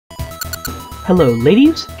Hello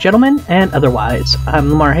ladies, gentlemen, and otherwise. I'm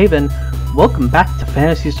Lamar Haven. Welcome back to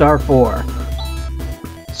Phantasy Star 4.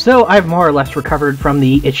 So I've more or less recovered from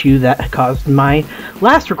the issue that caused my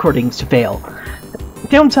last recordings to fail.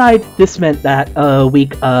 Downside, this meant that a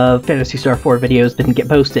week of Phantasy Star 4 videos didn't get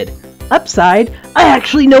posted. Upside, I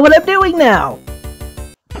actually know what I'm doing now!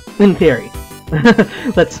 In theory.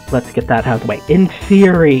 let's get that out of the way. In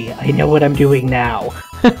theory, I know what I'm doing now.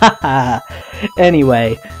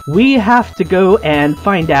 Anyway, we have to go and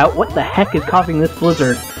find out what the heck is causing this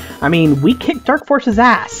blizzard. I mean, we kicked Dark Force's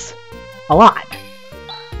ass. A lot.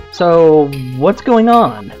 So, what's going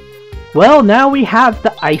on? Well, now we have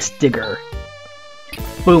the Ice Digger.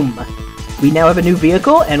 Boom. We now have a new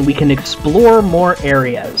vehicle, and we can explore more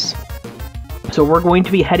areas. So we're going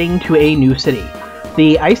to be heading to a new city.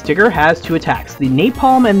 The Ice Digger has two attacks, the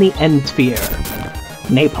Napalm and the End Sphere.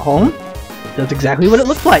 Napalm does exactly what it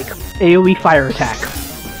looks like, AoE fire attack.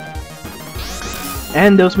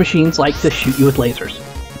 And those machines like to shoot you with lasers.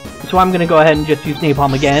 So I'm going to go ahead and just use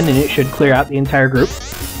Napalm again, and it should clear out the entire group.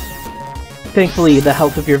 Thankfully, the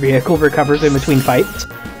health of your vehicle recovers in between fights,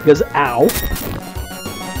 because ow.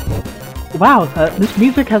 Wow, this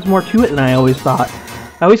music has more to it than I always thought.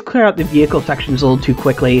 I always clear out the vehicle sections a little too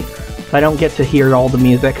quickly, so I don't get to hear all the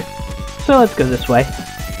music. So let's go this way.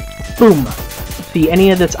 Boom! See,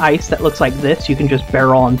 any of this ice that looks like this, you can just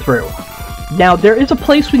barrel on through. Now, there is a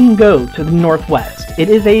place we can go to the northwest. It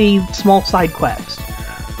is a small side quest.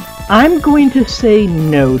 I'm going to say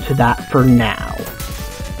no to that for now.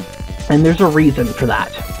 And there's a reason for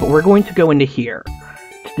that. But we're going to go into here,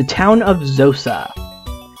 to the town of Zosa.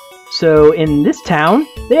 So, in this town,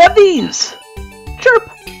 they have these! Chirp!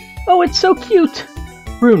 Oh, it's so cute!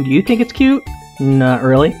 Rune, do you think it's cute? Not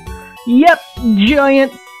really. Yep,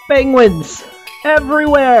 giant penguins!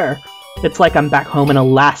 Everywhere! It's like I'm back home in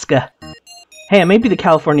Alaska. Hey, I may be the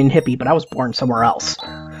Californian hippie, but I was born somewhere else.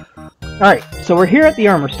 Alright, so we're here at the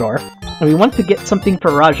armor store, and we want to get something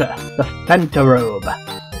for Raja, the Phanta robe.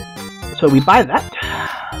 So we buy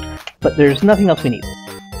that, but there's nothing else we need.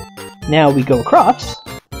 Now we go across,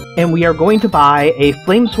 and we are going to buy a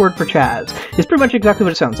flame sword for Chaz. It's pretty much exactly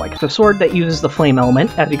what it sounds like. It's a sword that uses the flame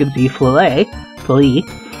element, as you can see, Flea,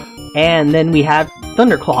 and then we have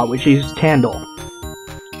Thunderclaw, which uses Tandle.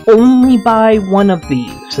 Only buy one of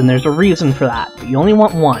these, and there's a reason for that, but you only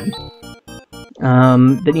want one.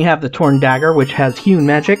 Then you have the Torn Dagger, which has Hewn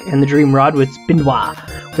Magic, and the Dream Rod with Bindwa,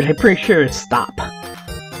 which I'm pretty sure is Stop.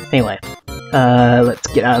 Anyway, let's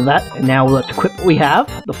get out of that, and now let's equip what we have.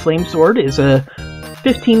 The Flame Sword is a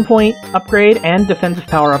 15-point upgrade and defensive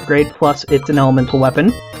power upgrade, plus it's an elemental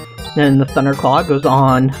weapon. Then the Thunderclaw goes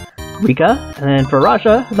on Rika, and then for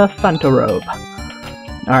Raja, the Phanta robe.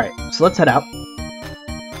 Alright, so let's head out.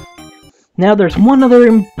 Now there's one other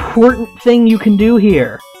important thing you can do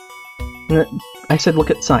here. I said look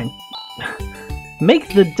at the sign.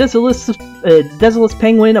 Make the Desolus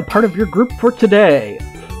Penguin a part of your group for today.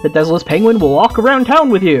 The Desolus Penguin will walk around town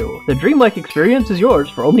with you. The dreamlike experience is yours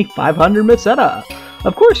for only 500 Meseta.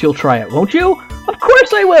 Of course you'll try it, won't you? Of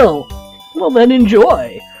course I will! Well then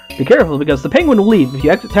enjoy! Be careful because the penguin will leave if you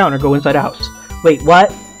exit town or go inside a house. Wait,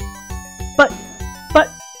 what? But,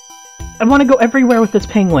 I want to go everywhere with this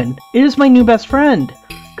penguin. It is my new best friend.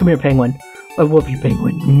 Come here, penguin. I love you,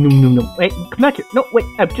 penguin. No. Wait, come back here. No, wait,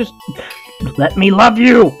 just... Let me love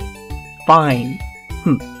you! Fine.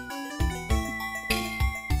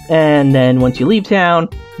 And then once you leave town,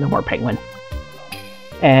 no more penguin.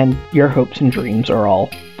 And your hopes and dreams are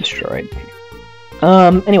all destroyed.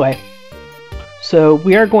 Anyway. So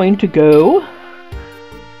we are going to go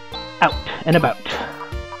out and about.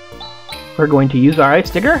 We're going to use our Ice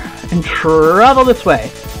Digger and travel this way.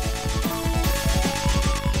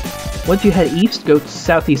 Once you head east, go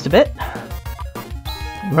southeast a bit.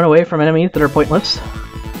 Run away from enemies that are pointless.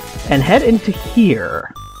 And head into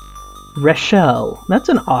here. Rachel. That's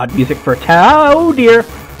an odd music for a town. Oh dear!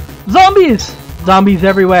 Zombies! Zombies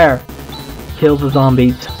everywhere. Kill the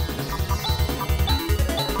zombies.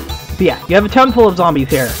 But yeah, you have a town full of zombies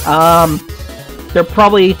here. They're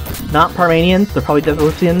probably not Parmanians, they're probably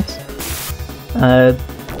Desolicians.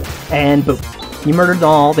 And boom. You murdered them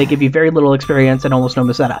all, they give you very little experience and almost no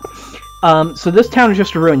Meseta. So this town is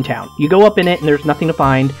just a ruined town. You go up in it and there's nothing to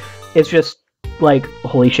find. It's just, like,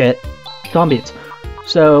 holy shit, zombies.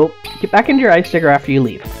 So, get back into your Ice Digger after you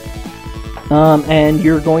leave. And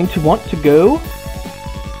you're going to want to go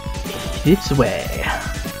this way.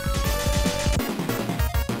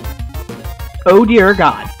 Oh dear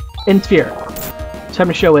god. End Sphere. Time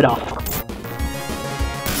to show it off.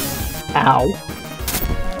 Ow.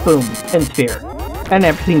 Boom. End Sphere. And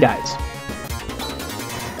everything dies.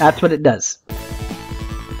 That's what it does.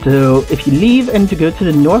 So if you leave and to go to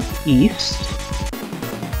the northeast,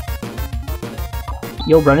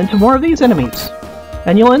 you'll run into more of these enemies.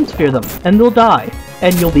 And you'll end-spear them, and they'll die,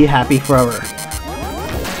 and you'll be happy forever.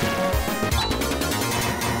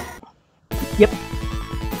 Yep.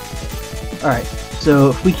 Alright, so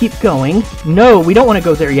if we keep going... No, we don't want to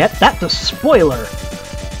go there yet. That's a spoiler!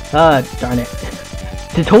 Darn it.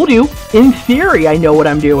 I told you, in theory, I know what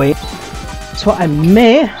I'm doing. So I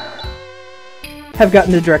may have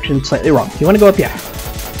gotten the direction slightly wrong. You want to go up here.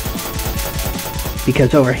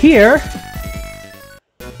 Because over here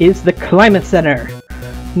is the Climate Center.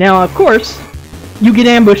 Now, of course, you get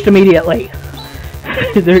ambushed immediately.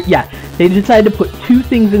 Yeah, they decided to put two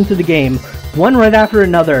things into the game, one right after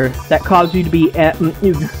another, that cause you to be at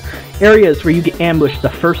areas where you get ambushed the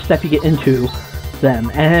first step you get into them,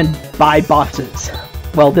 and by bosses.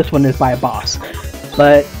 Well, this one is by a boss.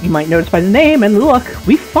 But you might notice by the name, and look,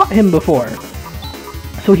 we fought him before.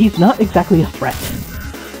 So he's not exactly a threat.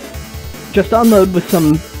 Just unload with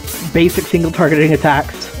some basic single targeting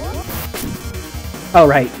attacks. Oh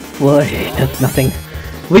right, well he does nothing.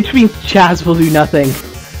 Which means Chaz will do nothing.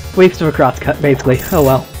 Waste of a crosscut, basically. Oh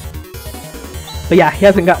well. But yeah, he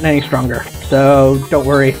hasn't gotten any stronger, so don't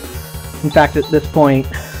worry. In fact, at this point,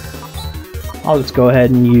 I'll just go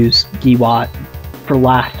ahead and use Giwat for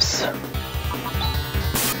laughs.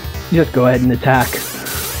 Just go ahead and attack.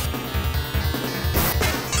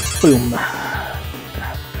 Boom.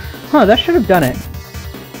 Huh, that should have done it.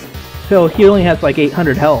 So he only has like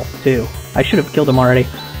 800 health, too. I should have killed him already.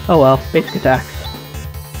 Oh well, basic attacks.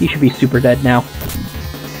 He should be super dead now.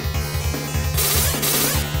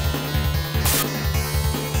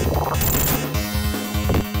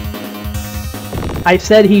 I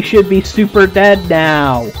said he should be super dead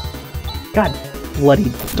now! God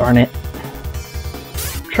bloody darn it.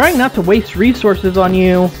 Trying not to waste resources on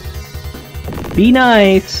you. Be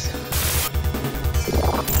nice.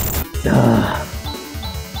 Ugh.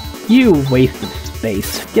 You wasted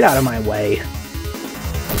space. Get out of my way.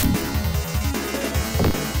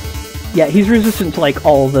 Yeah, he's resistant to like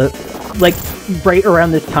all the... Like, right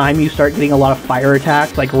around this time you start getting a lot of fire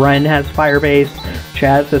attacks. Like Ren has fire-based,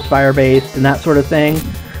 Chaz has fire-based, and that sort of thing.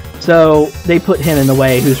 So, they put him in the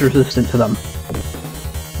way who's resistant to them.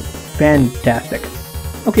 Fantastic.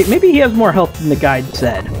 Okay, maybe he has more health than the guide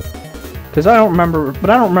said. Because I don't remember, but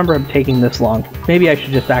I don't remember him taking this long. Maybe I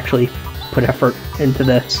should just actually put effort into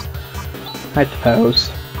this. I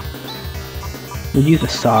suppose. We'll use a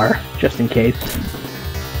SAR, just in case.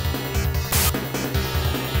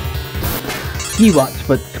 Giwat's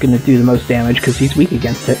what's going to do the most damage, because he's weak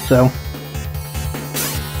against it, so...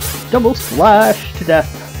 Double slash to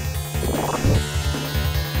death.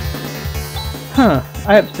 Huh,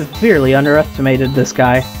 I have severely underestimated this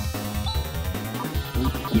guy.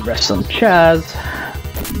 He rests on Chaz.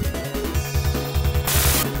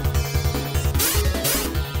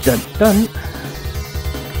 Dun dun.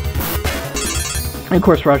 And of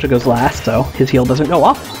course Raja goes last, so his heal doesn't go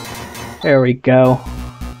off. There we go.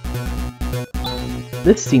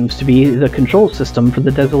 This seems to be the control system for the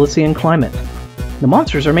Desilician climate. The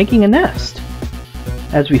monsters are making a nest.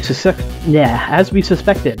 As we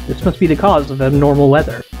suspected, this must be the cause of abnormal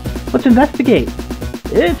weather. Let's investigate.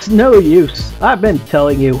 It's no use. I've been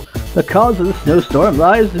telling you. The cause of the snowstorm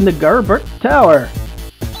lies in the Garbert Tower.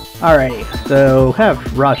 Alrighty, so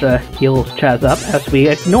have Raja heal Chaz up as we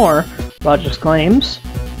ignore Raja's claims,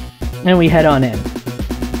 and we head on in.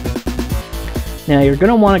 Now you're going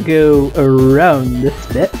to want to go around this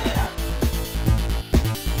bit,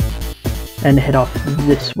 and head off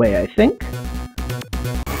this way, I think.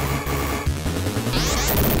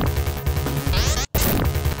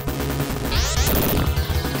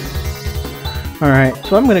 Alright,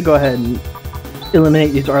 so I'm going to go ahead and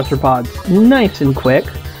eliminate these arthropods nice and quick,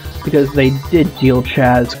 because they did deal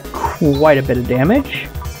Chaz quite a bit of damage.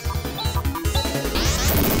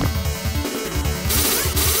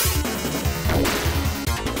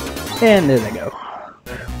 And there they go.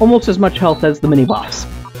 Almost as much health as the mini-boss.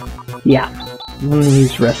 Yeah, I'm gonna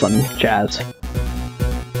use rest on Chaz.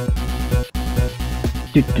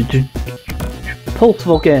 Pulse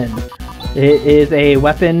Vulcan. It is a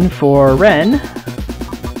weapon for Ren,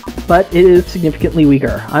 but it is significantly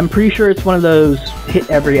weaker. I'm pretty sure it's one of those hit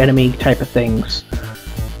every enemy type of things.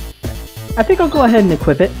 I think I'll go ahead and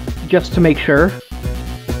equip it, just to make sure.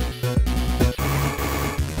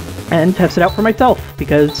 And test it out for myself,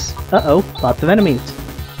 because, uh-oh, lots of enemies.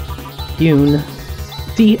 Yoon.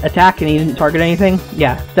 See, attack and he didn't target anything?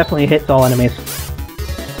 Yeah, definitely hits all enemies.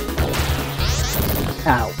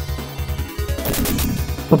 Ow.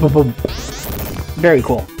 Boom, boom, boom. Very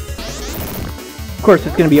cool. Of course,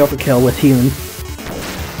 it's going to be overkill with Yoon.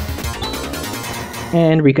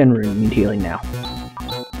 And Rika and Rune need healing now.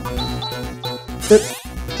 Oops.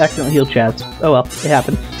 Accidentally healed Chaz. Oh well, it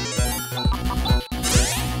happens.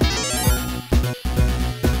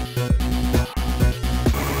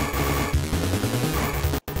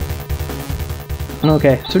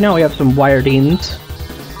 Okay, so now we have some Wiredines,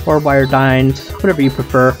 or Wiredines, whatever you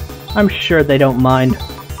prefer. I'm sure they don't mind.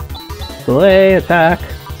 Belay, attack,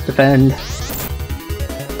 defend.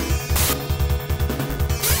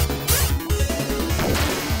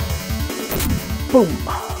 Boom!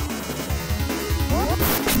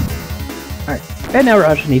 Alright, and now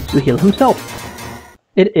Raj needs to heal himself.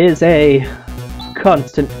 It is a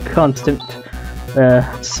constant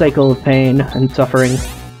cycle of pain and suffering.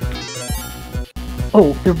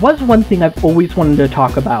 Oh, there was one thing I've always wanted to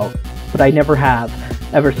talk about, but I never have,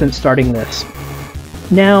 ever since starting this.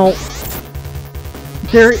 Now,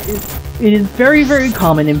 it is very, very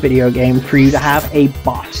common in video games for you to have a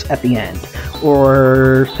boss at the end,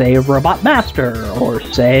 or say a robot master, or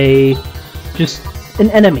say just an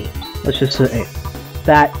enemy, let's just say,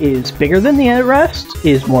 that is bigger than the rest,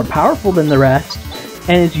 is more powerful than the rest,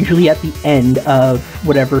 and is usually at the end of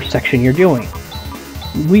whatever section you're doing.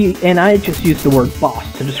 And I just use the word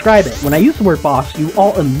boss to describe it. When I use the word boss, you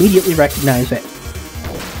all immediately recognize it.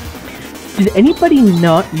 Did anybody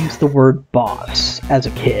not use the word boss as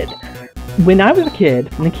a kid? When I was a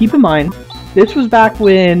kid, and keep in mind, this was back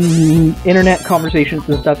when internet conversations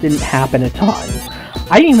and stuff didn't happen a ton.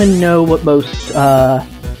 I didn't even know what most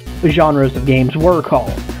genres of games were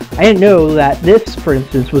called. I didn't know that this, for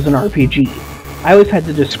instance, was an RPG. I always had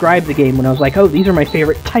to describe the game when I was like, oh, these are my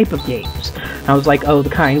favorite type of games. And I was like, oh, the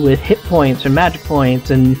kind with hit points and magic points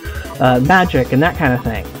and magic and that kind of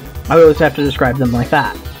thing. I would always have to describe them like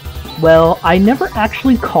that. Well, I never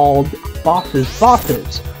actually called bosses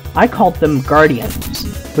bosses. I called them guardians,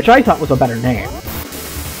 which I thought was a better name.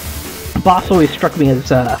 Boss always struck me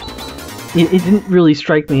as, it didn't really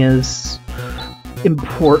strike me as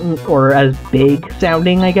important or as big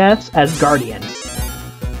sounding, I guess, as guardian.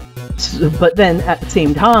 But then, at the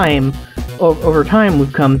same time, over time,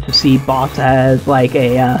 we've come to see boss as, like,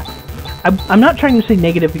 a, I'm not trying to say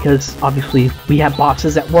negative because, obviously, we have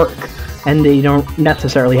bosses at work, and they don't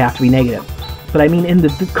necessarily have to be negative. But I mean, in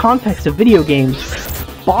the context of video games,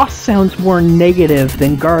 boss sounds more negative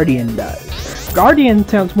than guardian does. Guardian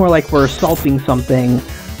sounds more like we're assaulting something,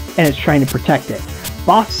 and it's trying to protect it.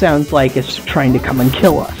 Boss sounds like it's trying to come and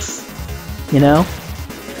kill us, you know?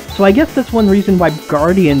 So I guess that's one reason why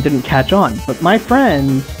Guardian didn't catch on. But my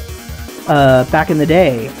friend, back in the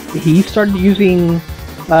day, he started using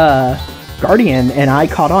Guardian, and I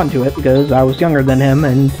caught on to it because I was younger than him,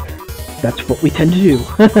 and that's what we tend to do.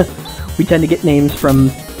 We tend to get names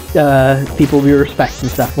from people we respect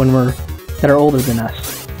and stuff that are older than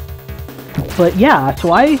us. But yeah,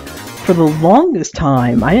 so for the longest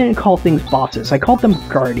time, I didn't call things bosses. I called them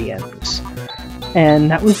guardians.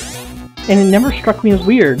 And it never struck me as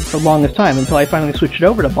weird for the longest time until I finally switched it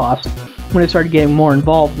over to boss when I started getting more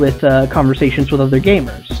involved with conversations with other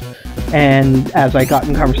gamers. And as I got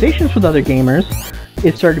in conversations with other gamers,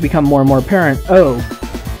 it started to become more and more apparent, oh,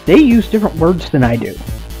 they use different words than I do.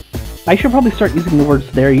 I should probably start using the words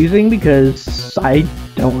they're using because I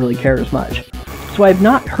don't really care as much. So I've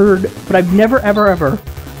not heard, but I've never ever,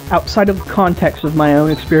 outside of the context of my own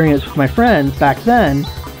experience with my friends back then,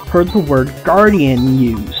 heard the word guardian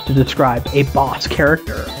used to describe a boss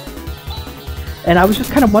character. And I was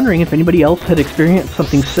just kind of wondering if anybody else had experienced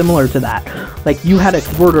something similar to that. Like, you had a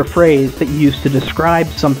word or phrase that you used to describe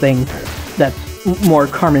something that's more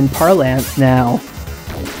common parlance now,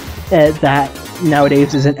 that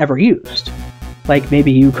nowadays isn't ever used. Like,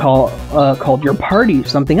 maybe you called your party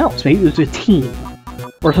something else. Maybe it was a team,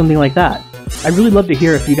 or something like that. I'd really love to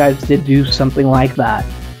hear if you guys did do something like that,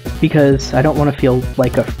 because I don't want to feel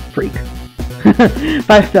like a freak.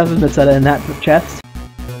 5,000 Meseta in that chest.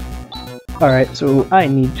 Alright, so I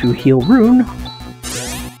need to heal Rune.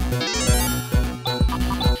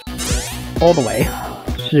 All the way.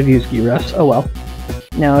 Should have used Gyros. Oh well.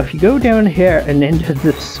 Now, if you go down here and into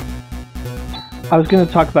this... I was going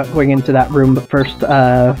to talk about going into that room, but first,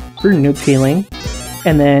 Rune needs healing.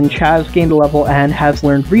 And then Chaz gained a level and has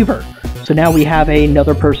learned Reaver. So now we have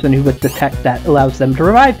another person who with the tech that allows them to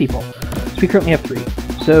revive people. So we currently have 3.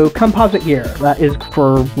 So composite gear, that is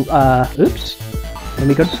for, oops, let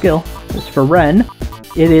me go to skill. It's for Ren.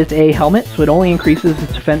 It is a helmet, so it only increases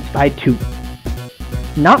its defense by 2.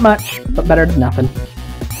 Not much, but better than nothing.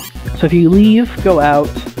 So if you leave, go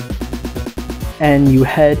out, and you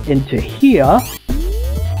head into here,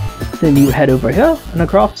 then you head over here, and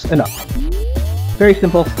across, and up. Very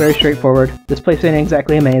simple, very straightforward. This place ain't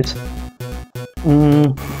exactly a maze.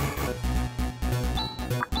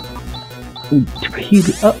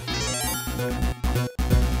 up.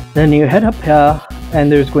 Then you head up here,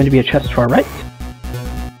 and there's going to be a chest to our right.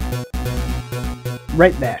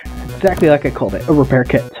 Right there. Exactly like I called it, a repair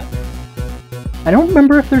kit. I don't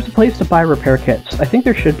remember if there's a place to buy repair kits. I think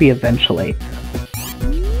there should be eventually.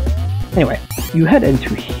 Anyway, you head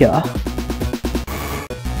into here.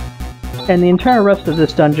 And the entire rest of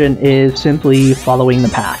this dungeon is simply following the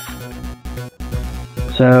path.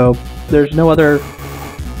 So, there's no other...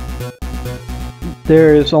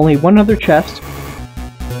 There's only one other chest.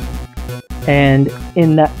 And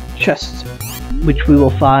in that chest, which we will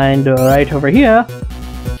find right over here,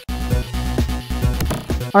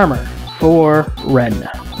 armor for Ren.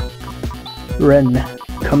 Ren.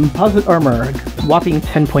 Composite armor, whopping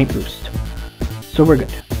 10-point boost. So we're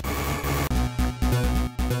good.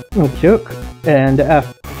 Okay, and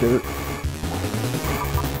after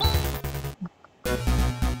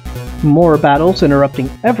more battles interrupting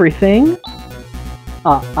everything.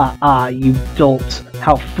 You dolts.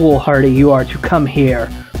 How foolhardy you are to come here.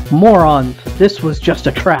 Morons, this was just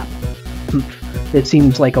a trap. It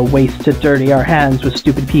seems like a waste to dirty our hands with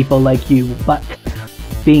stupid people like you, but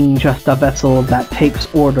being just a vessel that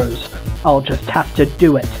takes orders, I'll just have to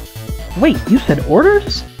do it. Wait, you said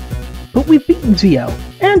orders? But we've beaten Zio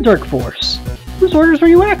and Dark Force. Whose orders are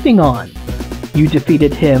you acting on? You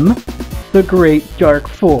defeated him, the Great Dark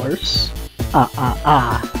Force.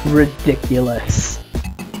 Ridiculous.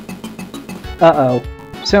 Uh-oh.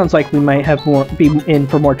 Sounds like we might have be in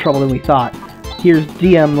for more trouble than we thought. Here's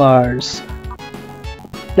DM Lars.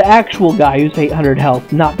 The actual guy who's 800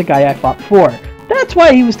 health, not the guy I fought before. That's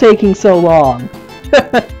why he was taking so long!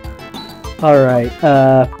 Alright,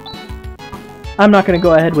 I'm not gonna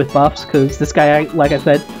go ahead with buffs, because this guy, like I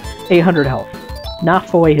said, 800 health.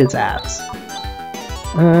 Knock away his ass.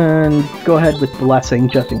 And go ahead with Blessing,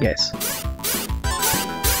 just in case.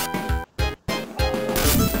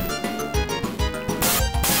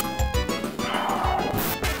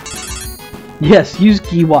 Yes, use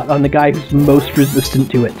Giwat on the guy who's most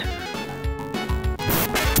resistant to it.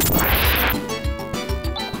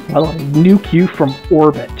 I'll nuke you from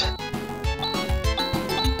orbit.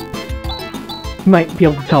 You might be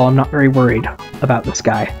able to tell I'm not very worried about this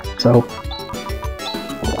guy, so...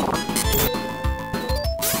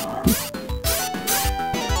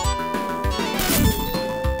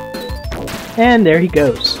 And there he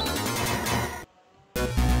goes.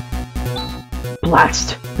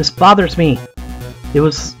 Blast! This bothers me. It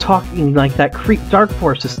was talking like that creep Dark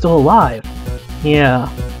Force is still alive. Yeah.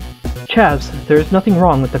 Chaz, there's nothing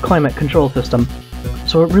wrong with the climate control system.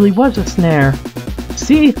 So it really was a snare.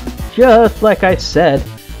 See? Just like I said,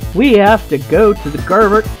 we have to go to the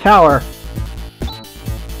Garvert Tower.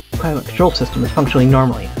 The climate control system is functioning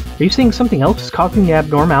normally. Are you saying something else is causing the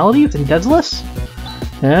abnormalities in Desolus?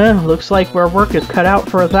 Looks like our work is cut out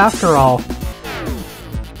for us after all.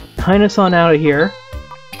 Highness on out of here.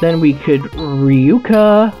 Then we could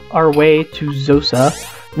Ryuka our way to Zosa,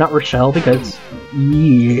 not Rochelle, because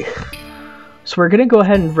yeah. So we're gonna go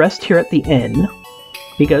ahead and rest here at the inn,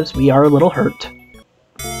 because we are a little hurt.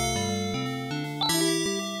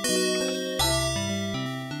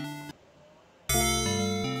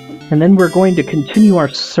 And then we're going to continue our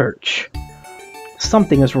search.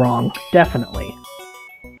 Something is wrong, definitely.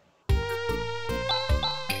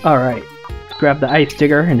 Alright, let's grab the ice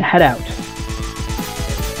digger and head out.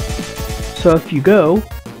 So if you go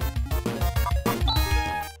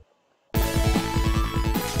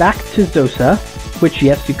back to Zosa, which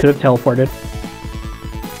yes, you could have teleported,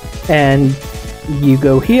 and you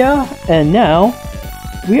go here, and now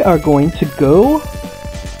we are going to go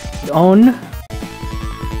on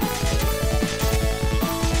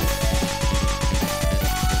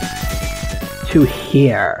to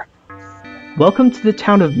here. Welcome to the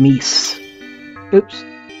town of Mies. Oops.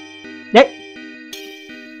 Hey!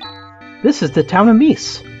 This is the town of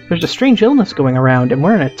Mies. There's a strange illness going around, and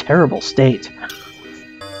we're in a terrible state.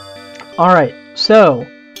 Alright, so...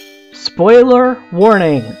 spoiler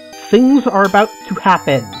warning. Things are about to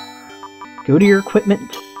happen. Go to your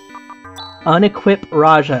equipment. Unequip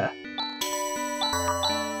Raja.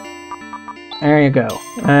 There you go.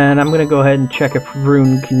 And I'm gonna go ahead and check if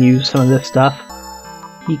Rune can use some of this stuff.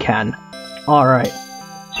 He can. Alright.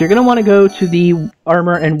 So you're gonna want to go to the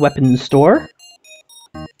armor and weapons store.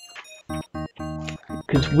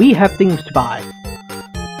 Because we have things to buy.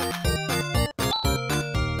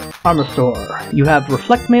 Armor store. You have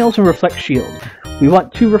Reflect Mails and Reflect Shield. We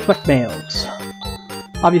want 2 Reflect Mails.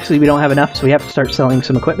 Obviously we don't have enough, so we have to start selling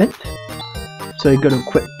some equipment. So you go to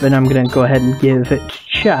equip, and I'm gonna go ahead and give it to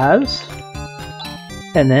Chaz.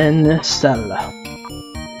 And then sell.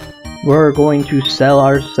 We're going to sell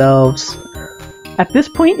ourselves At this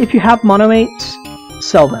point, if you have monomates,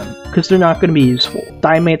 sell them, because they're not going to be useful.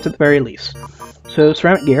 Dimates at the very least. So,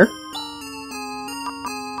 ceramic gear.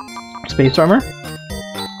 Space armor.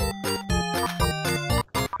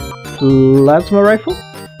 Plasma rifle.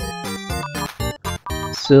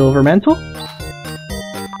 Silver mantle.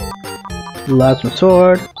 Plasma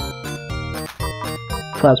sword.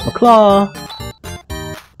 Plasma claw.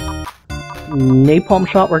 Napalm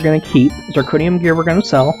shot we're going to keep. Zirconium gear we're going to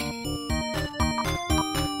sell.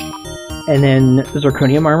 And then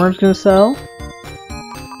Zirconium armor is going to sell.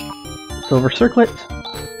 Silver circlet.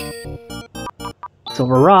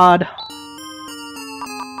 Silver rod.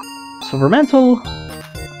 Silver mantle.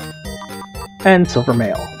 And silver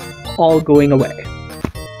mail. All going away.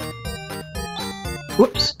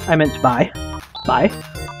 Whoops, I meant to buy. Buy.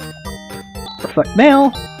 Reflect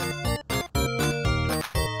mail.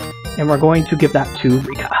 And we're going to give that to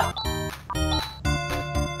Rika.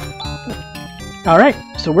 Alright,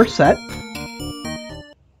 so we're set.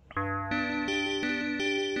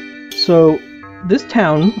 So, this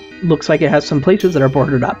town looks like it has some places that are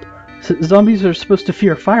boarded up. So zombies are supposed to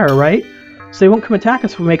fear fire, right? So they won't come attack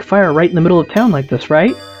us if we make fire right in the middle of town like this,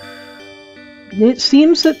 right? It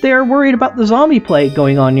seems that they're worried about the zombie plague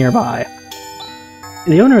going on nearby.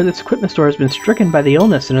 The owner of this equipment store has been stricken by the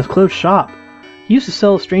illness in his closed shop. He used to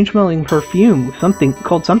sell a strange-smelling perfume,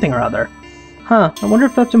 called something or other. Huh, I wonder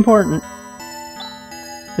if that's important.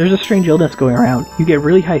 There's a strange illness going around. You get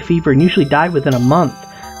really high fever and usually die within a month.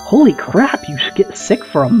 Holy crap, you get sick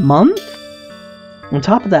for a month? On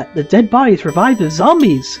top of that, the dead bodies revived as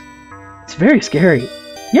zombies! It's very scary.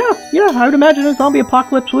 Yeah, I would imagine a zombie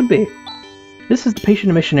apocalypse would be. This is the patient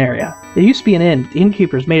admission area. There used to be an inn. The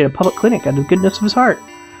innkeeper's made it a public clinic out of the goodness of his heart.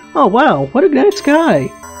 Oh wow, what a nice guy!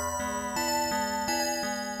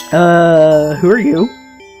 Who are you?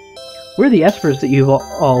 We're the Espers that you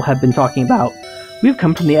all have been talking about. We've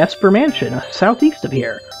come from the Esper Mansion, southeast of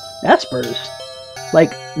here. Espers?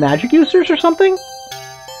 Like, magic users or something?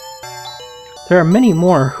 There are many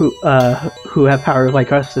more who have powers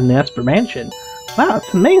like us in the Esper Mansion. Wow,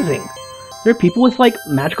 it's amazing! There are people with, like,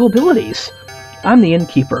 magical abilities. I'm the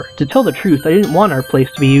innkeeper. To tell the truth, I didn't want our place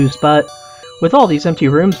to be used, but with all these empty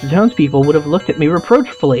rooms, the townspeople would have looked at me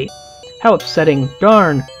reproachfully. How upsetting.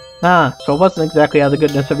 Darn. Ah, so it wasn't exactly out of the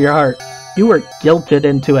goodness of your heart. You were guilted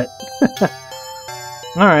into it.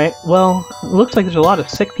 Alright, well, it looks like there's a lot of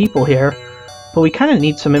sick people here, but we kind of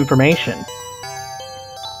need some information.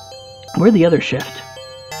 We're the other shift.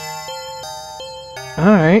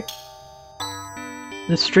 Alright.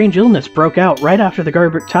 This strange illness broke out right after the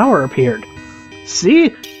Garbrick Tower appeared.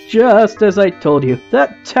 See? Just as I told you.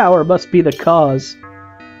 That tower must be the cause.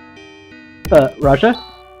 Raja?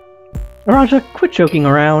 Raja, quit joking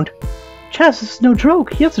around. Chaz is no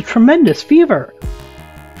joke. He has a tremendous fever.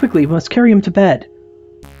 Quickly, we must carry him to bed.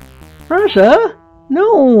 Raja?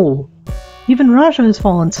 No! Even Raja has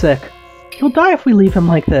fallen sick. He'll die if we leave him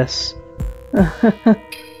like this. I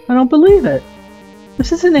don't believe it.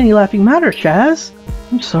 This isn't any laughing matter, Chaz.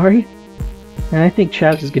 I'm sorry. And I think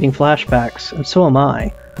Chaz is getting flashbacks, and so am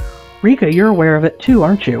I. Rika, you're aware of it too,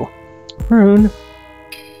 aren't you? Rune.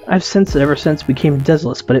 I've sensed it ever since we came to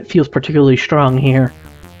Desolus, but it feels particularly strong here.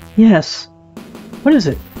 Yes. What is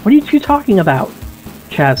it? What are you two talking about?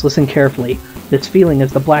 Chaz, listen carefully. This feeling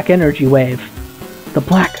is the black energy wave. The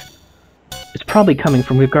black... It's probably coming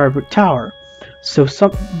from the Garbrick Tower. So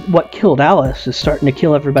what killed Alice is starting to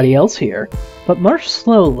kill everybody else here, but much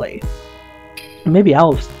slowly. Maybe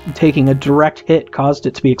Alice taking a direct hit caused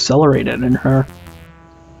it to be accelerated in her.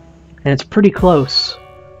 And it's pretty close.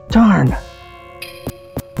 Darn.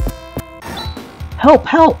 Help!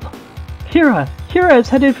 Help! Kira! Kira is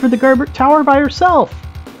headed for the Garbrick Tower by herself!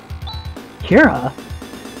 Kira?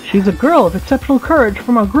 She's a girl of exceptional courage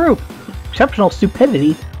from our group. Exceptional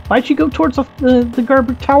stupidity? Why'd she go towards the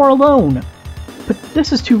Garbrick Tower alone? But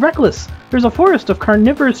this is too reckless. There's a forest of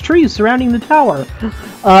carnivorous trees surrounding the tower.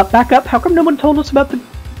 Back up. How come no one told us about the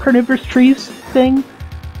carnivorous trees thing?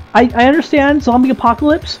 I understand zombie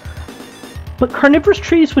apocalypse, but carnivorous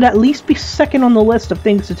trees would at least be second on the list of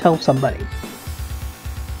things to tell somebody.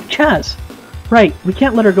 Chaz. Right, we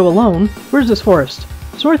can't let her go alone. Where's this forest?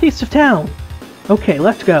 It's northeast of town. Okay,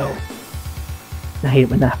 let's go. I hate it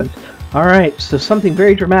when that happens. Alright, so something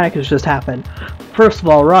very dramatic has just happened. First of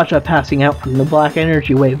all, Raja passing out from the black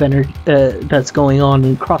energy wave that's going on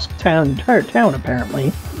across the entire town,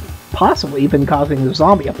 apparently. Possibly even causing the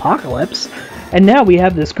zombie apocalypse. And now we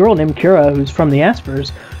have this girl named Kira, who's from the Espers,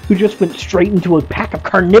 who just went straight into a pack of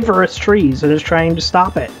carnivorous trees and is trying to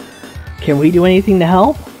stop it. Can we do anything to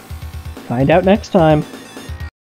help? Find out next time.